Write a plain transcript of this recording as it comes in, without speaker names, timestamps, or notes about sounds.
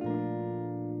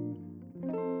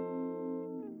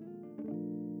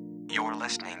You're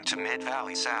listening to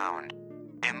Mid-Valley Sound.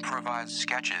 Improvised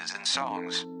sketches and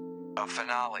songs. A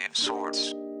finale of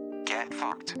sorts. Get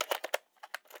fucked.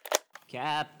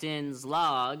 Captain's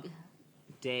Log,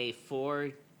 Day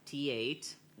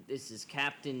 48. This is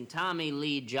Captain Tommy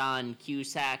Lee John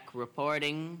Cusack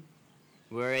reporting.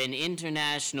 We're in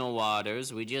international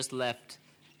waters. We just left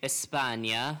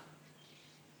España.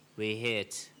 We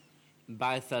hit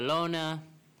Barcelona,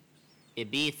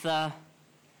 Ibiza,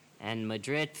 and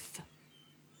Madrid.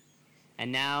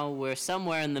 And now we're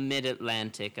somewhere in the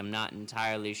mid-Atlantic. I'm not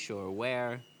entirely sure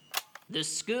where. The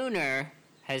schooner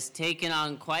has taken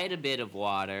on quite a bit of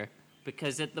water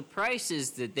because at the prices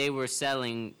that they were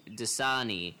selling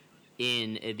Dasani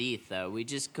in Ibiza, we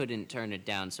just couldn't turn it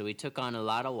down, so we took on a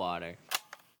lot of water.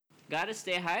 Gotta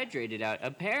stay hydrated out.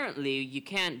 Apparently, you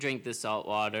can't drink the salt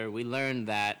water. We learned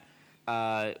that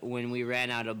when we ran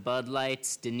out of Bud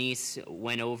Lights. Denise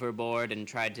went overboard and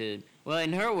tried to... Well,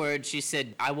 in her words, she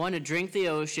said, I want to drink the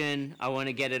ocean. I want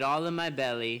to get it all in my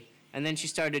belly. And then she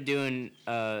started doing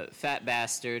Fat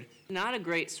Bastard. Not a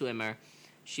great swimmer.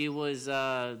 She was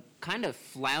kind of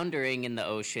floundering in the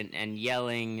ocean and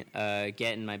yelling,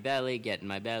 get in my belly, get in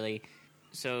my belly.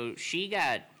 So she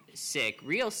got sick,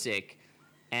 real sick.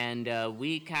 And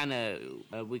we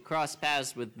crossed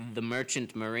paths with the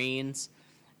merchant marines.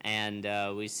 And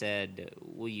we said,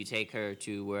 will you take her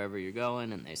to wherever you're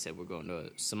going? And they said, we're going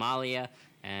to Somalia.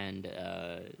 And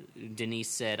Denise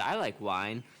said, I like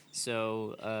wine.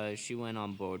 So she went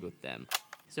on board with them.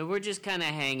 So we're just kind of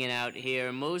hanging out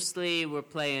here. Mostly we're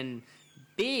playing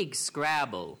big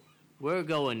Scrabble. We're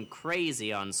going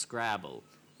crazy on Scrabble.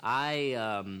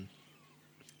 I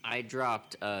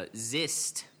dropped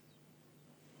Zist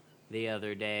the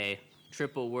other day.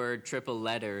 Triple word, triple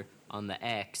letter on the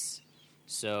X.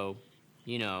 So,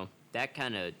 you know, that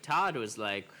kind of... Todd was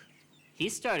like... He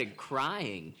started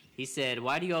crying. He said,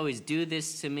 why do you always do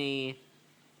this to me?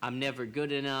 I'm never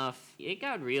good enough. It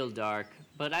got real dark,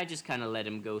 but I just kind of let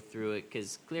him go through it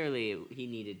because clearly he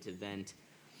needed to vent.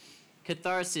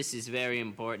 Catharsis is very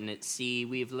important at sea,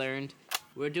 we've learned.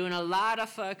 We're doing a lot of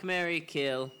fuck, marry,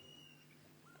 kill.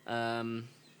 And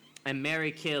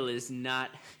Mary Kill is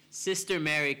not... Sister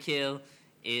Mary Kill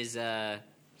is,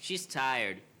 she's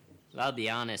tired. I'll be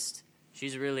honest.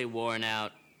 She's really worn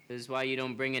out. This is why you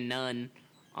don't bring a nun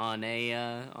on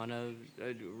a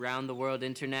round the world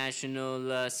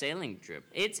international sailing trip.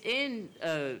 It's in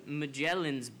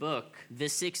Magellan's book, The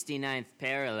 69th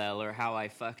Parallel, or How I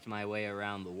Fucked My Way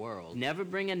Around the World. Never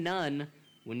bring a nun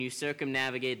when you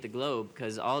circumnavigate the globe,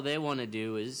 because all they want to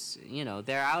do is, you know,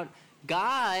 they're out.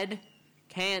 God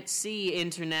can't see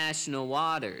international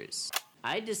waters.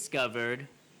 I discovered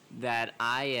that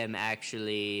I am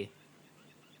actually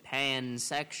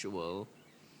pansexual.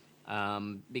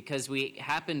 Because we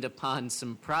happened upon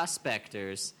some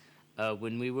prospectors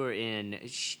when we were in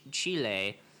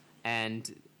Chile,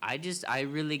 and I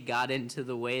really got into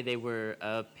the way they were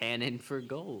panning for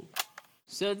gold.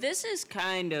 So this is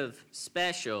kind of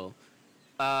special.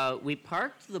 We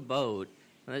parked the boat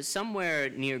somewhere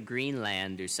near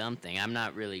Greenland or something. I'm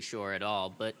not really sure at all,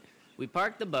 but we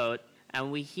parked the boat,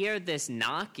 and we hear this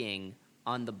knocking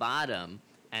on the bottom,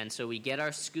 and so we get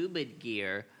our scuba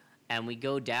gear, and we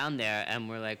go down there, and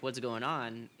we're like, what's going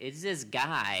on? It's this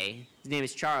guy. His name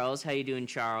is Charles. How you doing,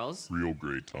 Charles? Real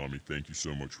great, Tommy. Thank you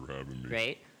so much for having me.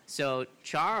 Great. So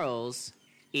Charles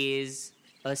is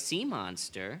a sea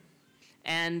monster,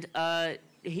 and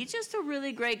he's just a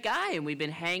really great guy, and we've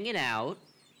been hanging out,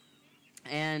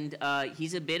 and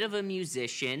he's a bit of a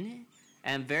musician,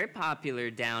 and very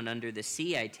popular down under the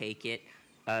sea, I take it,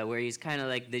 where he's kind of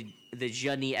like the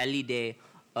Johnny Hallyday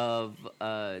of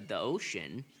the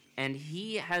ocean. And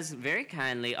he has very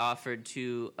kindly offered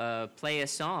to play a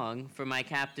song for my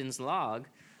Captain's Log,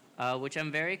 which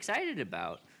I'm very excited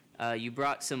about. You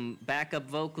brought some backup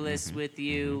vocalists with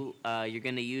you. You're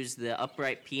going to use the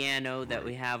upright piano that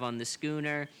we have on the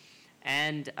schooner.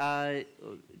 And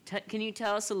can you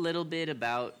tell us a little bit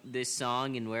about this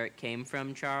song and where it came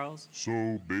from, Charles?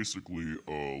 So basically,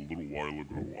 a little while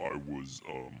ago, I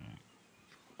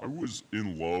was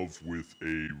in love with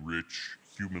a rich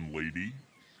human lady.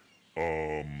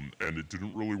 And it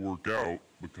didn't really work out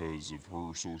because of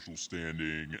her social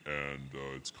standing, and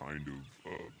it's kind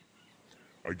of,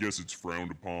 I guess it's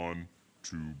frowned upon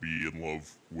to be in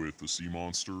love with a sea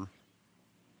monster.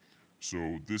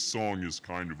 So this song is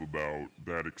kind of about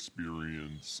that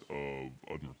experience of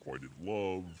unrequited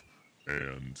love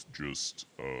and just,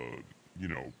 you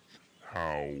know,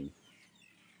 how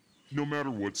no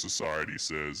matter what society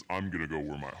says, I'm gonna go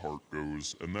where my heart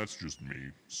goes, and that's just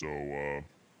me. So,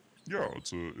 yeah,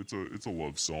 it's a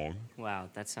love song. Wow,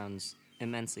 that sounds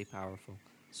immensely powerful.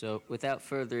 So, without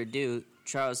further ado,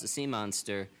 Charles the Sea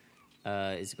Monster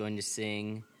is going to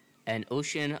sing An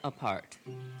Ocean Apart.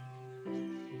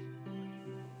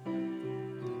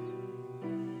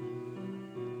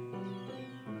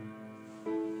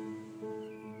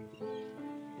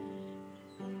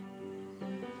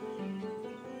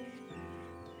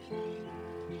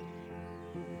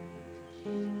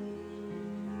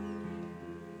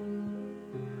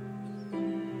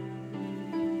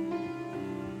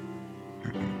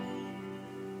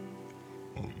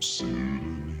 I'm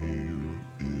sitting here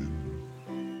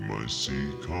in my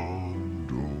sea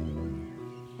condo,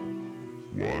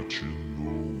 watching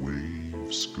the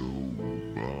waves go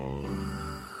by.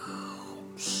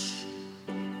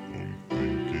 I'm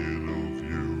thinking of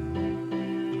you.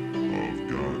 I've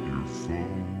got your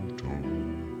photo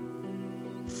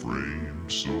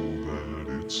framed so that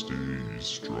it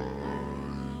stays dry.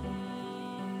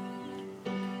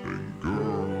 And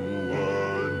girl, I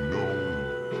know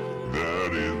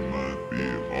that it might be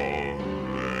hard,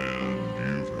 and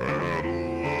you've had a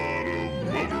lot of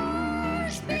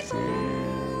mothers before.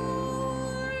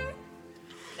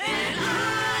 And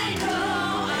I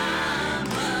know I'm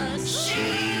a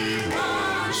sea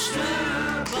monster,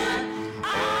 but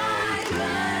I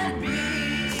could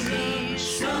be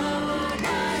so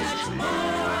much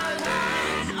more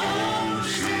than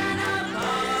ocean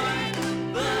apart.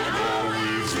 But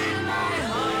always in my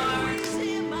heart,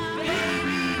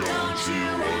 baby, don't you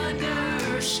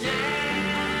understand?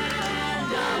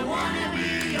 I wanna be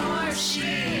your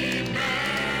seaman.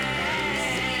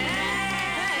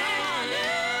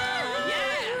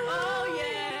 Yeah, oh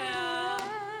yeah.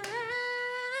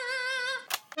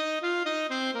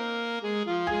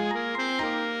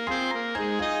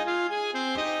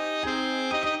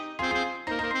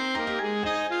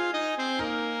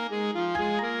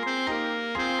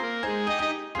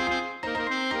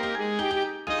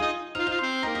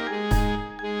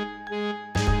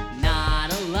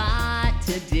 Not a lot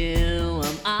to do,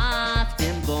 I'm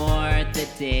often bored. The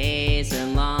days are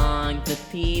long, the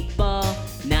people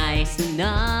nice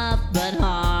enough, but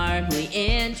hardly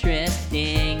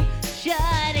interesting.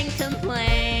 Shouldn't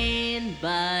complain,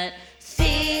 but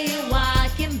see you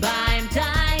walking by, I'm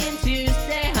dying to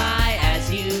say hi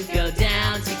as you go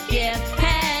down to give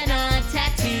henna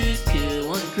tattoos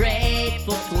to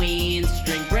ungrateful queens.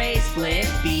 String bracelet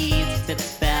beads to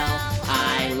spell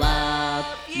I love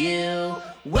you.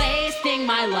 Wasting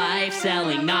my life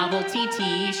selling novelty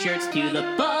t-shirts to the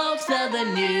folks of the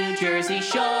New Jersey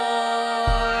shore.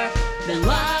 Then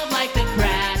love like the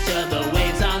crash of the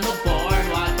waves on the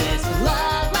boardwalk. This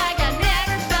love like I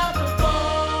never felt before.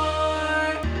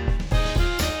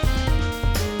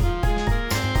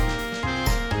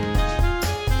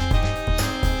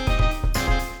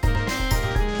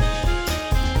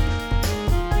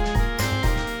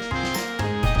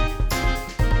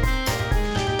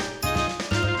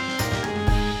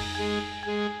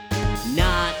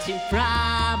 Not too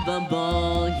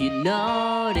probable you'd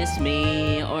notice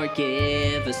me or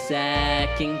give a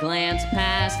second glance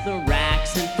past the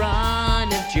racks in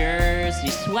front of Jersey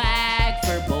swag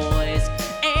for boys.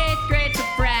 8th grade to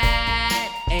frat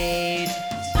age.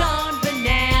 Stoned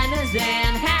bananas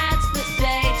and hats that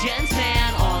say gents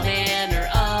man. All manner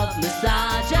of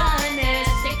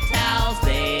misogynistic towels.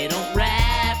 They don't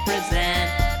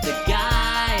represent the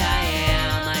guy I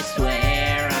am. I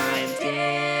swear I'm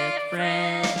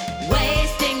different.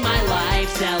 Wasting my life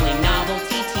selling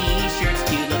novelty t-shirts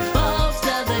to the folks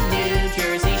of the New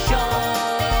Jersey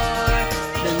shore.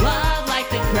 Then love like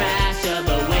the crash of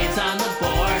the waves on the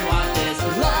boardwalk. This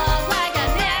love like I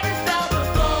never felt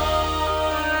before.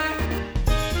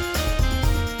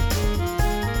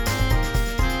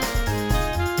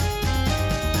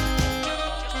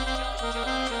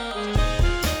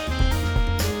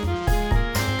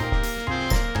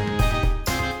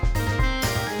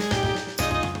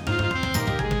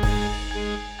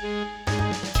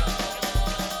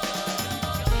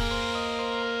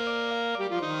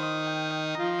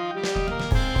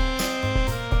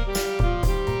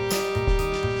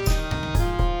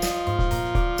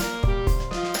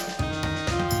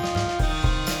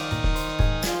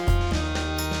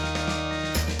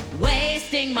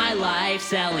 Wasting my life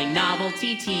selling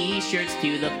novelty t-shirts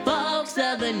to the folks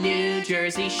of the New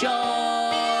Jersey shore.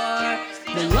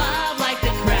 Then love like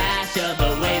the crash of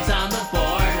the waves on the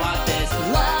boardwalk. This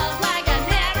love like I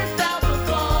never felt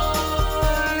before.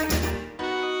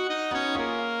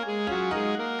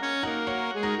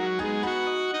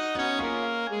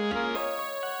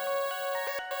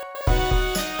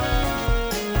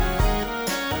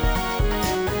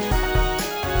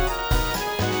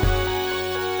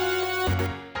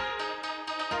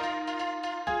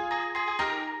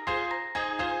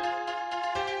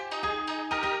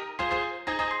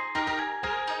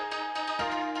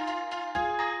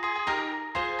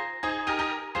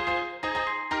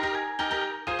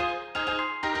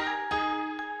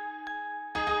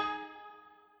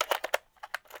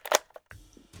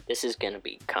 This is going to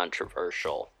be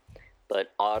controversial,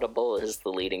 but Audible is the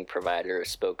leading provider of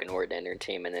spoken word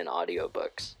entertainment and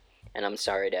audiobooks. And I'm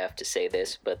sorry to have to say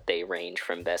this, but they range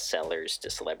from bestsellers to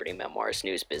celebrity memoirs,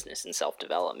 news, business, and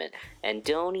self-development. And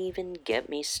don't even get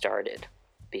me started,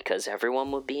 because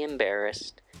everyone would be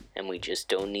embarrassed, and we just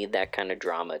don't need that kind of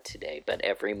drama today. But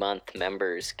every month,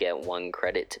 members get 1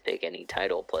 credit to pick any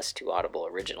title, plus 2 Audible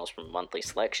originals from a monthly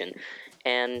selection.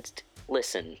 And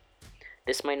listen,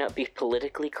 this might not be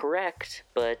politically correct,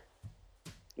 but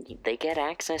they get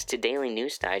access to daily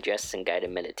news digests and guided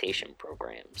meditation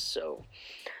programs. So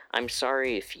I'm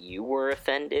sorry if you were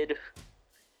offended,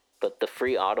 but the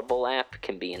free Audible app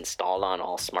can be installed on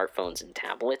all smartphones and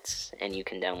tablets, and you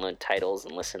can download titles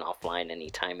and listen offline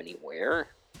anytime, anywhere.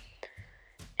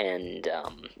 And,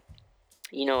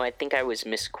 I think I was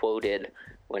misquoted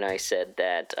when I said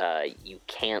that you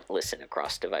can't listen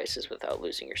across devices without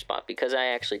losing your spot, because I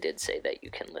actually did say that you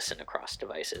can listen across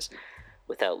devices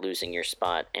without losing your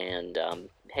spot. And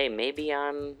hey, maybe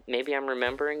I'm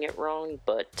remembering it wrong,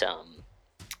 but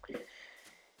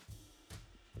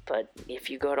if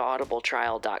you go to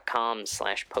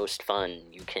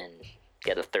audibletrial.com/postfun, you can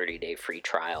get a 30-day free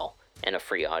trial and a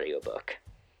free audiobook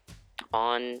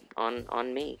on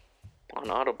me,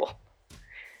 on Audible.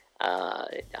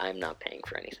 I'm not paying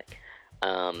for anything.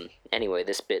 Anyway,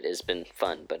 this bit has been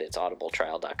fun, but it's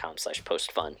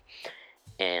audibletrial.com/postfun.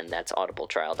 And that's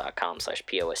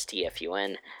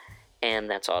audibletrial.com/postfun. And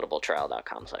that's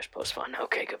audibletrial.com/postfun.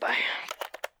 Okay, goodbye.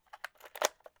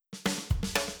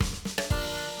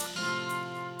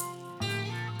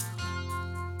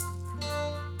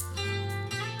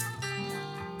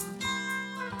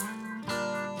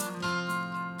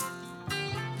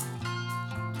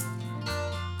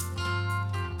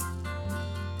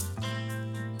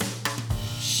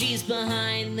 She's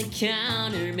behind the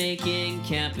counter making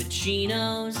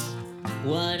cappuccinos,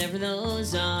 whatever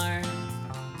those are.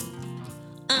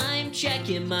 I'm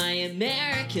checking my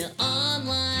America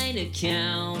Online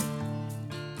account,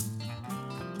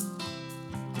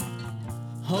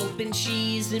 hoping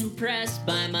she's impressed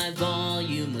by my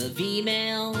volume of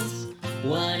emails,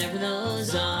 whatever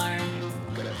those are.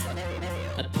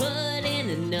 I put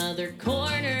in another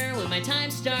corner when my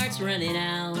time starts running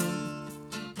out.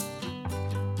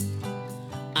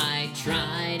 I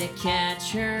try to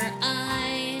catch her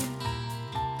eye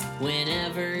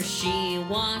whenever she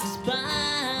walks by.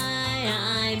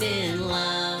 I'm in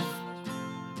love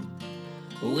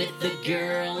with the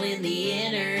girl in the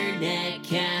internet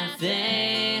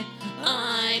cafe.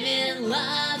 I'm in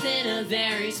love in a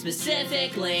very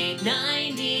specific late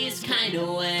 90s kind of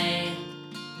way.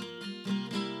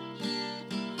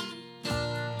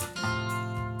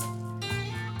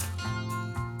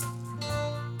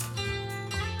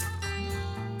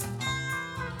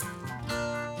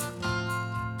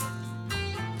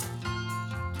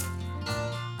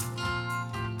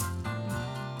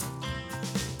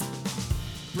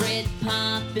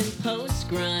 Britpop and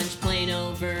post-grunge playing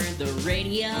over the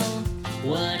radio,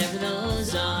 whatever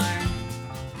those are.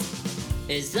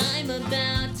 As I'm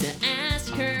about to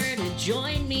ask her to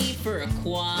join me for a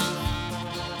quaff,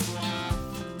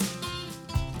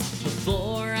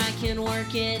 before I can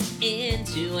work it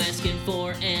into asking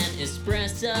for an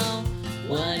espresso,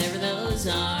 whatever those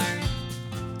are.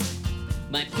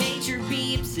 My pager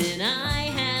beeps and I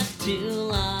have to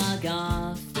log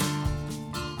off.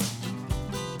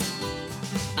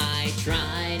 I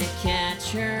try to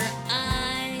catch her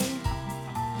eye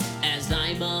as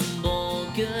I mumble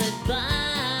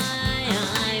goodbye.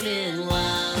 I'm in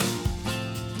love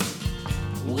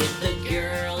with the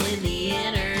girl in the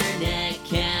internet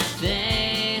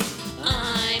cafe.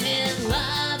 I'm in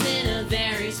love in a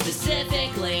very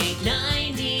specific late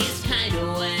 90s kind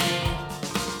of way.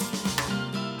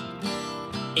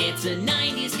 It's a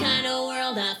 90s kind of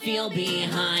world, I feel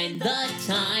behind the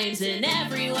times, and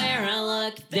everywhere I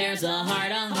look, there's a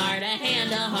heart, a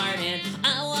hand, a heart, and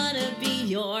I wanna be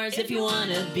yours if you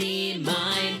wanna be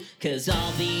mine, 'cause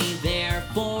I'll be there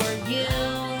for you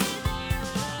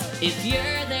if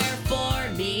you're there for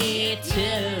me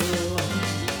too.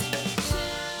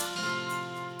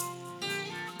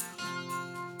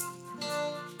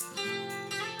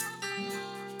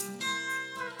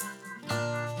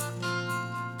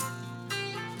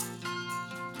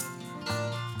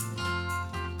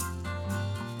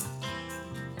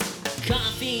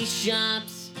 Coffee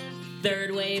shops,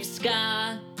 third wave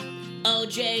ska,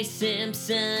 O.J.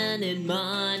 Simpson and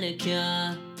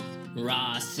Monica,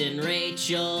 Ross and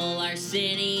Rachel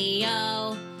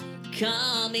Arsenio,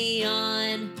 call me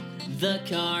on the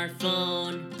car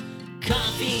phone.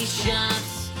 Coffee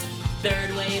shops,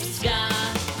 third wave ska,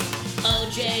 O.J.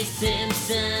 O.J.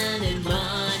 Simpson and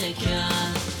Monica,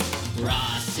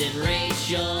 Ross and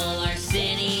Rachel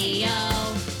Arsenio.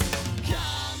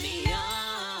 Call me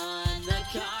on the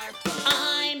car phone.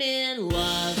 I'm in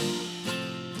love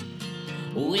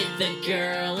with the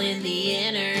girl in the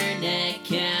internet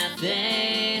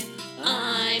cafe.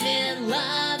 I'm in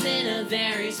love in a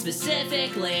very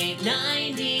specific late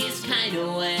 90s kind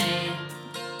of way.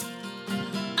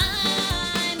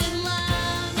 I'm in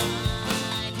love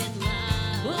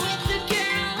with the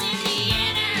girl in the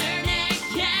internet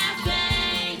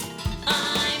cafe.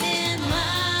 I'm in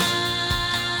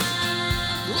love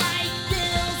like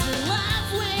Bill's in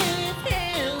love with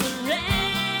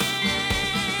Hillary.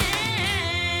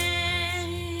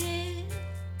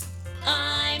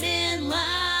 I'm in love.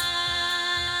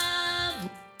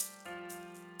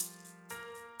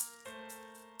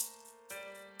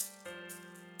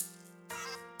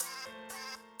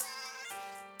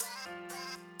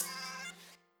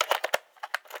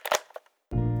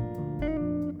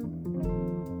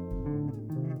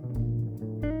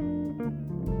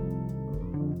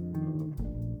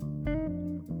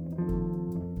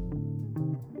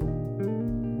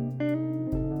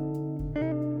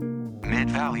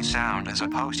 Mid-Valley Sound is a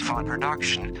post-fun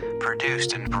production,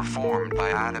 produced and performed by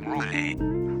Adam Rudy.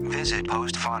 Visit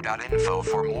postfun.info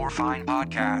for more fine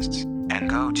podcasts, and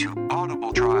go to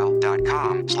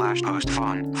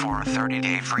audibletrial.com/postfun for a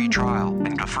 30-day free trial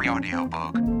and a free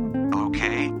audiobook.